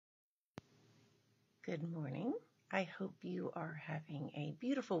Good morning. I hope you are having a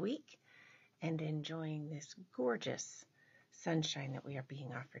beautiful week and enjoying this gorgeous sunshine that we are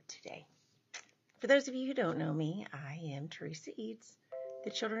being offered today. For those of you who don't know me, I am Theresa,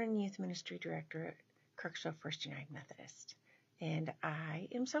 the Children and Youth Ministry Director at Kirksville First United Methodist, and I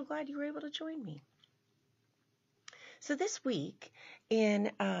am so glad you were able to join me. So this week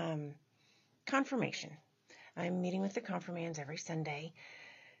in confirmation, I'm meeting with the confirmands every Sunday.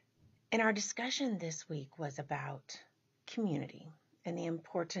 And our discussion this week was about community and the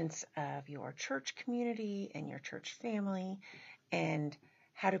importance of your church community and your church family and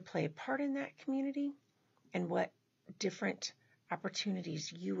how to play a part in that community and what different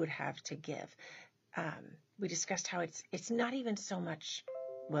opportunities you would have to give. We discussed how it's not even so much,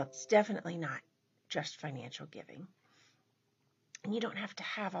 well, it's definitely not just financial giving. And you don't have to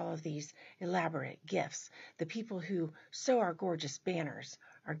have all of these elaborate gifts. The people who sew our gorgeous banners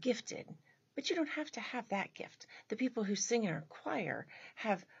are gifted, but you don't have to have that gift. The people who sing in our choir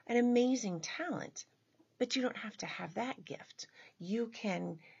have an amazing talent, but you don't have to have that gift. You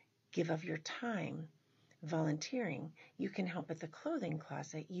can give of your time volunteering. You can help at the clothing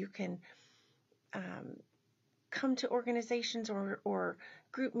closet. You can come to organizations or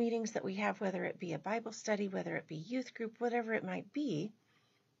group meetings that we have, whether it be a Bible study, whether it be youth group, whatever it might be,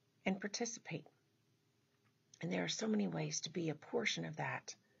 and participate. And there are so many ways to be a portion of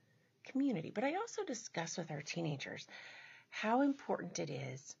that community. But I also discuss with our teenagers how important it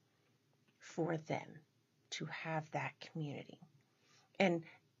is for them to have that community. And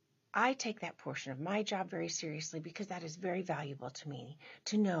I take that portion of my job very seriously because that is very valuable to me,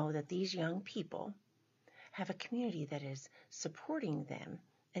 to know that these young people have a community that is supporting them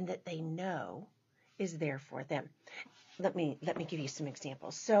and that they know is there for them. Let me give you some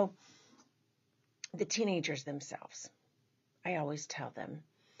examples. So the teenagers themselves, I always tell them,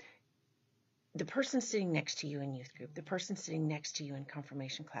 the person sitting next to you in youth group, the person sitting next to you in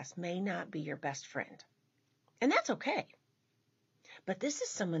confirmation class may not be your best friend. And that's okay. But this is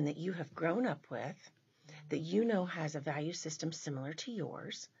someone that you have grown up with, that you know has a value system similar to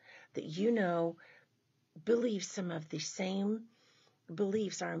yours, that you know believes some of the same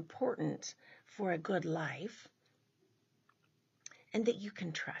beliefs are important for a good life, and that you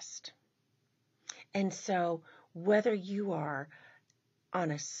can trust. And so whether you are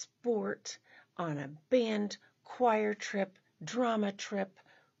on a sport, on a band, choir trip, drama trip,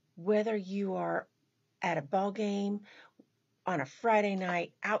 whether you are at a ball game, on a Friday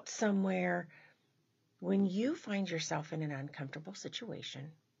night, out somewhere, when you find yourself in an uncomfortable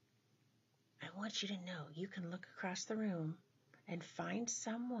situation, I want you to know you can look across the room and find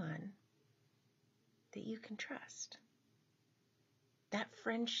someone that you can trust. That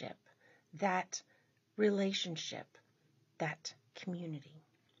friendship, that relationship, that community.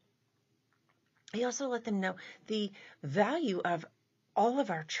 I also let them know the value of all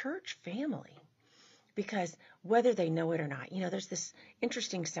of our church family, because whether they know it or not, there's this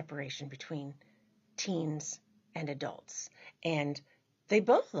interesting separation between teens and adults, and they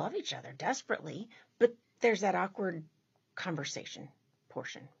both love each other desperately, but there's that awkward conversation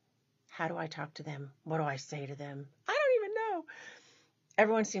portion. How do I talk to them? What do I say to them? I don't even know.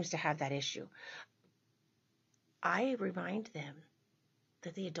 Everyone seems to have that issue. I remind them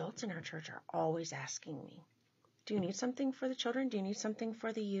that the adults in our church are always asking me, do you need something for the children? Do you need something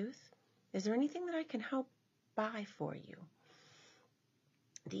for the youth? Is there anything that I can help buy for you?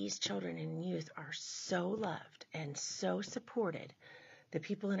 These children and youth are so loved and so supported. The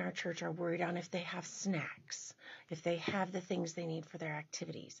people in our church are worried on if they have snacks, if they have the things they need for their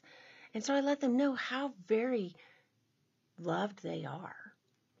activities. And so I let them know how very loved they are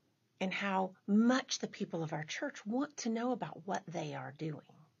and how much the people of our church want to know about what they are doing.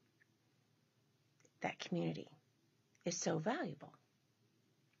 That community is so valuable.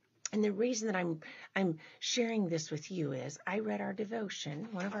 And the reason that I'm sharing this with you is I read our devotion,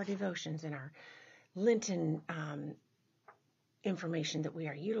 one of our devotions in our Lenten information that we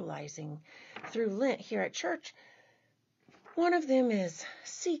are utilizing through Lent here at church. One of them is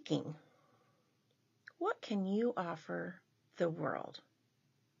seeking. What can you offer the world?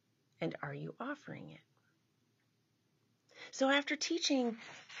 And are you offering it? So after teaching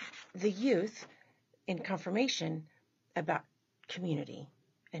the youth in confirmation about community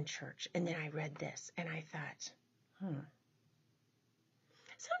and church, and then I read this and I thought,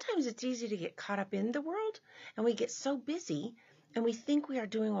 sometimes it's easy to get caught up in the world and we get so busy and we think we are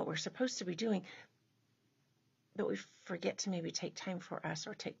doing what we're supposed to be doing, but we forget to maybe take time for us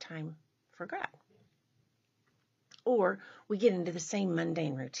or take time for God. Or we get into the same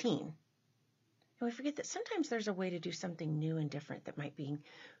mundane routine. And we forget that sometimes there's a way to do something new and different that might be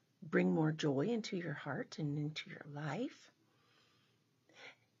bring more joy into your heart and into your life.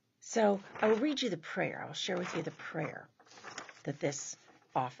 So I will read you the prayer. I'll share with you the prayer that this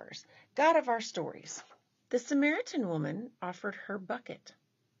offers. God of our stories, the Samaritan woman offered her bucket.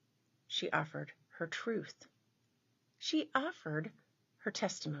 She offered her truth. She offered her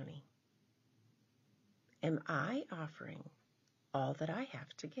testimony. Am I offering all that I have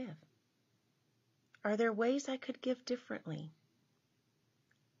to give? Are there ways I could give differently?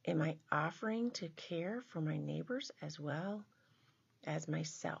 Am I offering to care for my neighbors as well as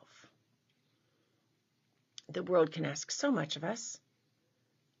myself? The world can ask so much of us.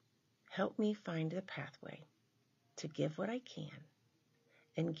 Help me find the pathway to give what I can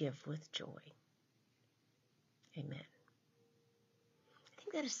and give with joy. Amen. I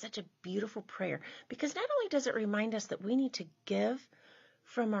think that is such a beautiful prayer, because not only does it remind us that we need to give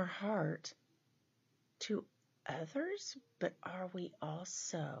from our heart to others, but are we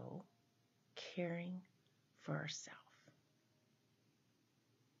also caring for ourselves?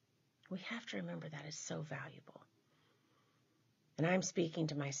 We have to remember that is so valuable. And I'm speaking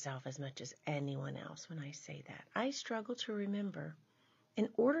to myself as much as anyone else when I say that. I struggle to remember, in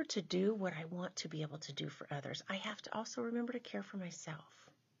order to do what I want to be able to do for others, I have to also remember to care for myself.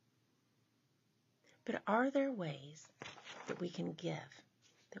 But are there ways that we can give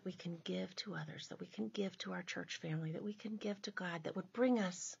to others, that we can give to our church family, that we can give to God, that would bring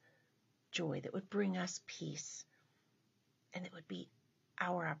us joy, that would bring us peace, and that would be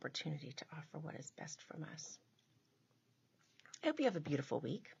our opportunity to offer what is best from us? I hope you have a beautiful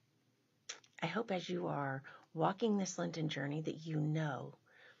week. I hope as you are walking this Lenten journey that you know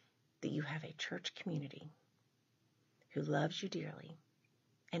that you have a church community who loves you dearly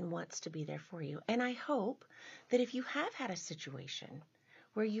and wants to be there for you. And I hope that if you have had a situation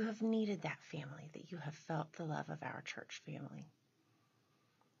where you have needed that family, that you have felt the love of our church family.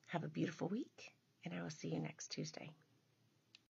 Have a beautiful week, and I will see you next Tuesday.